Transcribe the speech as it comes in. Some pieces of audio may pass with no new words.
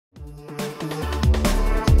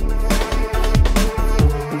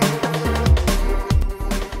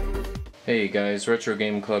Hey guys, Retro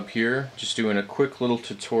Game Club here, just doing a quick little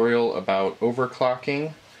tutorial about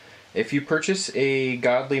overclocking. If you purchase a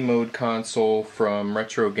Godly Mode console from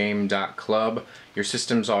retrogame.club, your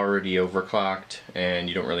system's already overclocked and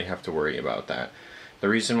you don't really have to worry about that. The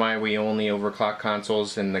reason why we only overclock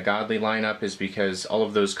consoles in the Godly lineup is because all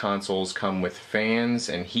of those consoles come with fans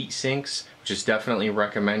and heat sinks, which is definitely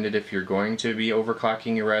recommended if you're going to be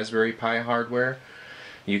overclocking your Raspberry Pi hardware.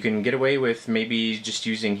 You can get away with maybe just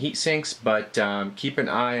using heat sinks, but keep an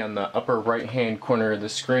eye on the upper right hand corner of the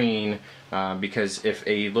screen because if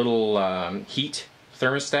a little heat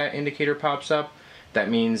thermostat indicator pops up, that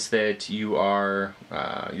means that your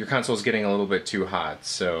console is getting a little bit too hot.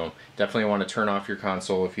 So definitely want to turn off your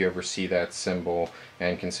console if you ever see that symbol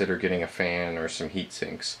and consider getting a fan or some heat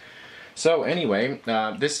sinks. So anyway,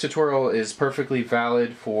 this tutorial is perfectly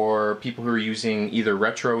valid for people who are using either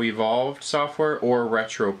RetroEvolved software or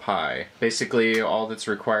RetroPie. Basically, all that's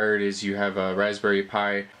required is you have a Raspberry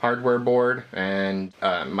Pi hardware board and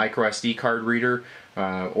a MicroSD card reader,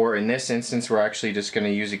 or in this instance, we're actually just going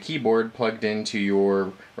to use a keyboard plugged into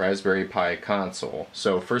your Raspberry Pi console.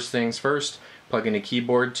 So first things first, plug in a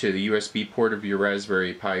keyboard to the USB port of your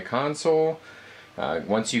Raspberry Pi console.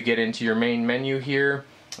 Once you get into your main menu here,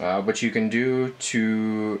 what you can do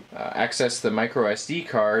to access the microSD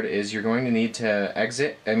card is you're going to need to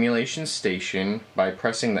exit Emulation Station by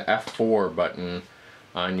pressing the F4 button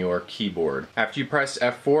on your keyboard. After you press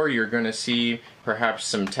F4, you're going to see perhaps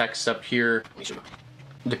some text up here.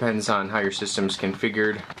 Depends on how your system's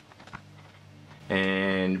configured.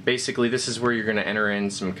 And basically this is where you're going to enter in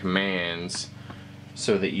some commands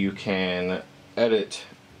so that you can edit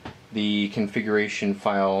the configuration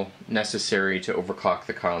file necessary to overclock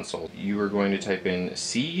the console. You are going to type in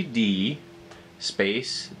cd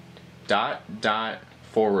space ... That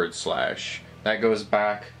goes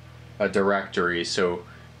back a directory, so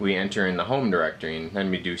we enter in the home directory, and then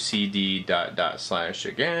we do cd ...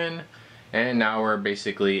 again, and now we're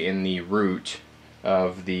basically in the root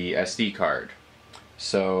of the SD card.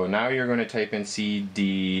 So now you're going to type in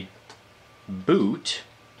cd boot,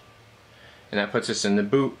 and that puts us in the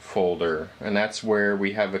boot folder, and that's where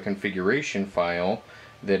we have a configuration file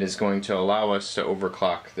that is going to allow us to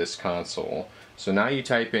overclock this console. So now you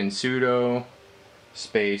type in sudo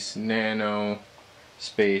space nano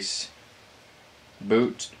space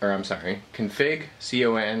boot, or I'm sorry, config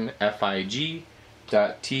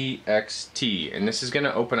config.txt, and this is going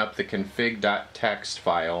to open up the config.txt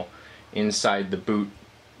file inside the boot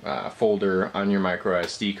folder on your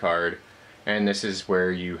microSD card. And this is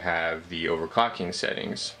where you have the overclocking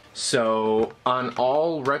settings. So on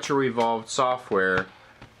all RetroEvolved software,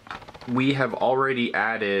 we have already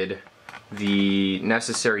added the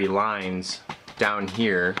necessary lines down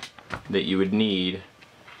here that you would need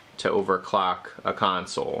to overclock a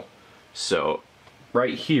console. So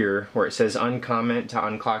right here where it says uncomment to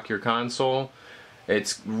unclock your console,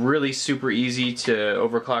 it's really super easy to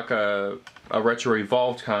overclock a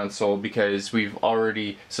RetroEvolved console because we've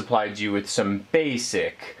already supplied you with some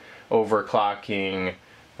basic overclocking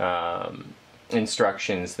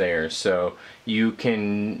instructions there. So you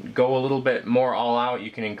can go a little bit more all out,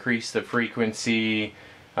 you can increase the frequency,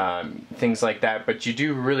 things like that, but you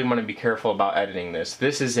do really want to be careful about editing this.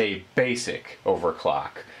 This is a basic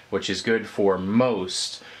overclock, which is good for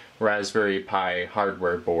most Raspberry Pi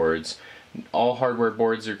hardware boards. All hardware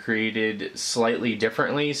boards are created slightly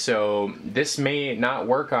differently, so this may not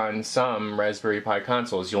work on some Raspberry Pi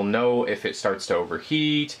consoles. You'll know if it starts to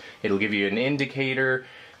overheat, it'll give you an indicator.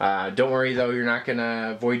 Don't worry though, you're not going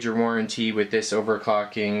to void your warranty with this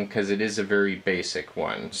overclocking because it is a very basic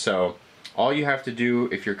one. So all you have to do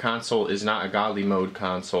if your console is not a Godly Mode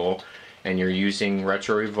console and you're using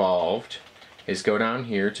RetroEvolved is go down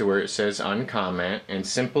here to where it says uncomment and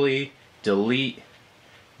simply delete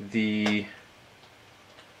the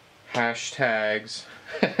hashtags,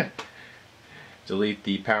 delete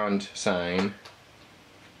the £sign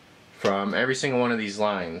from every single one of these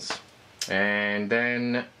lines. And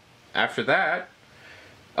then after that,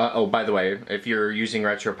 oh, by the way, if you're using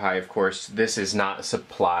RetroPie, of course, this is not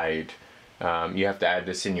supplied. You have to add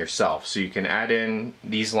this in yourself. So you can add in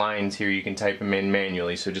these lines here, you can type them in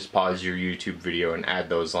manually, so just pause your YouTube video and add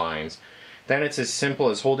those lines. Then it's as simple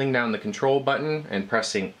as holding down the control button and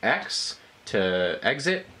pressing X to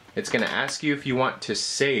exit. It's going to ask you if you want to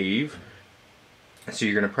save, so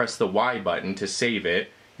you're going to press the Y button to save it,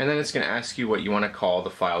 and then it's going to ask you what you want to call the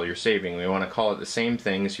file you're saving. We want to call it the same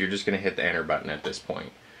thing, so you're just going to hit the enter button at this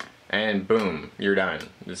point. And boom, you're done.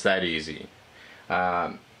 It's that easy.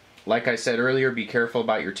 Like I said earlier, be careful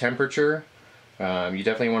about your temperature. You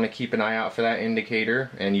definitely want to keep an eye out for that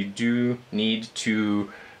indicator, and you do need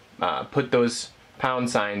to put those pound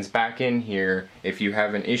signs back in here if you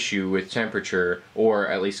have an issue with temperature, or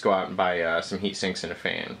at least go out and buy some heat sinks and a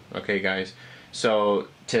fan. Okay guys, so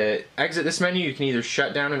to exit this menu, you can either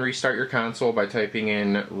shut down and restart your console by typing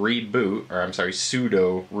in reboot, or I'm sorry,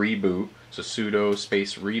 sudo reboot, so sudo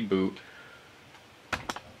space reboot,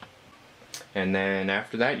 and then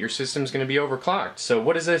after that your system's going to be overclocked. So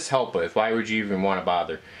what does this help with? Why would you even want to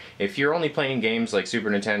bother? If you're only playing games like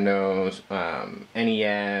Super Nintendo,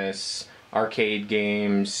 NES, arcade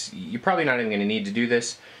games, you're probably not even going to need to do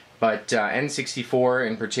this, but N64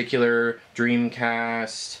 in particular,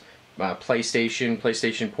 Dreamcast,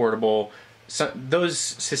 PlayStation Portable, those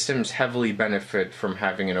systems heavily benefit from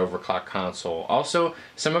having an overclock console. Also,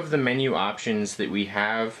 some of the menu options that we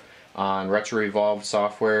have on RetroEvolved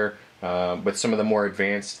software, with some of the more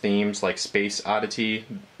advanced themes like Space Oddity,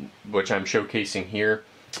 which I'm showcasing here.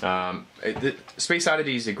 Space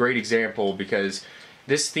Oddity is a great example because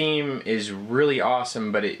this theme is really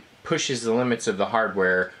awesome, but it pushes the limits of the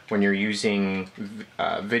hardware when you're using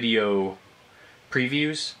video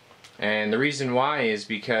previews. And the reason why is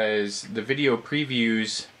because the video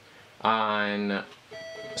previews on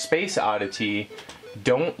Space Oddity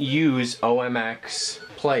don't use OMX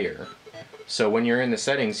Player. So when you're in the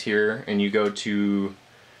settings here and you go to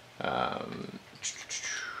other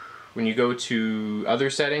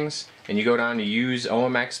settings and you go down to use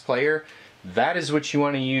OMX Player, that is what you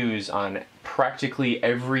want to use on practically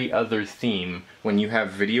every other theme when you have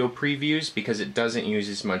video previews, because it doesn't use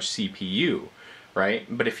as much CPU, right?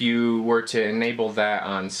 But if you were to enable that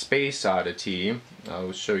on Space Oddity,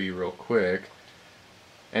 I'll show you real quick,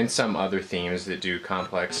 and some other themes that do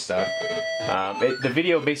complex stuff, the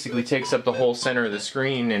video basically takes up the whole center of the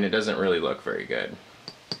screen and it doesn't really look very good,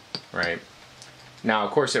 right? Now,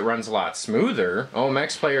 of course, it runs a lot smoother.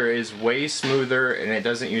 OMX Player is way smoother and it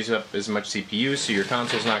doesn't use up as much CPU, so your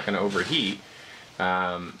console's not going to overheat.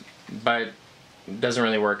 But it doesn't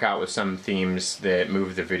really work out with some themes that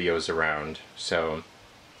move the videos around. So,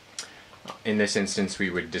 in this instance,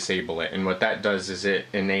 we would disable it. And what that does is it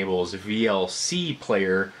enables VLC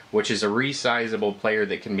Player, which is a resizable player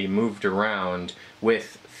that can be moved around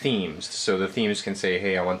with themes. So the themes can say,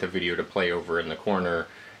 hey, I want the video to play over in the corner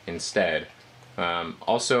instead.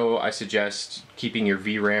 Also, I suggest keeping your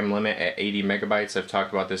VRAM limit at 80 megabytes. I've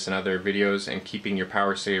talked about this in other videos, and keeping your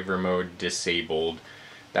power saver mode disabled.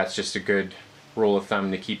 That's just a good rule of thumb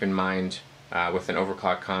to keep in mind with an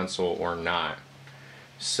overclock console or not.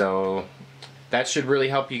 So that should really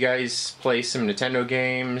help you guys play some Nintendo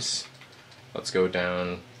games. Let's go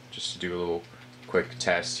down just to do a little quick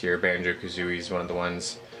test here. Banjo-Kazooie is one of the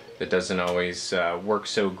ones that doesn't always work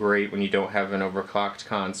so great when you don't have an overclocked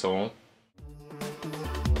console.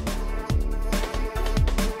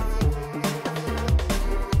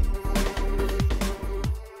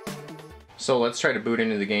 So let's try to boot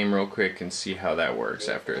into the game real quick and see how that works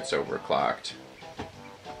after it's overclocked.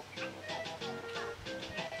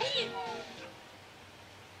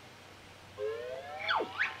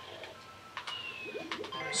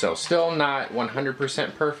 So still not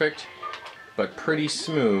 100% perfect, but pretty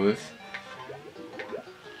smooth.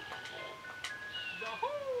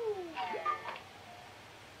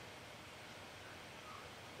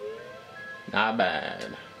 Not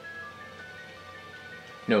bad.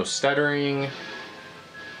 No stuttering. A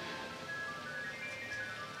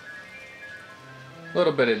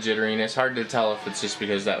little bit of jitteriness. Hard to tell if it's just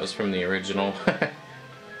because that was from the original.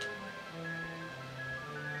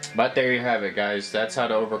 But there you have it, guys. That's how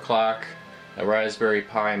to overclock a Raspberry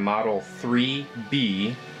Pi Model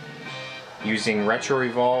 3B using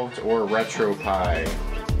RetroEvolved or RetroPie.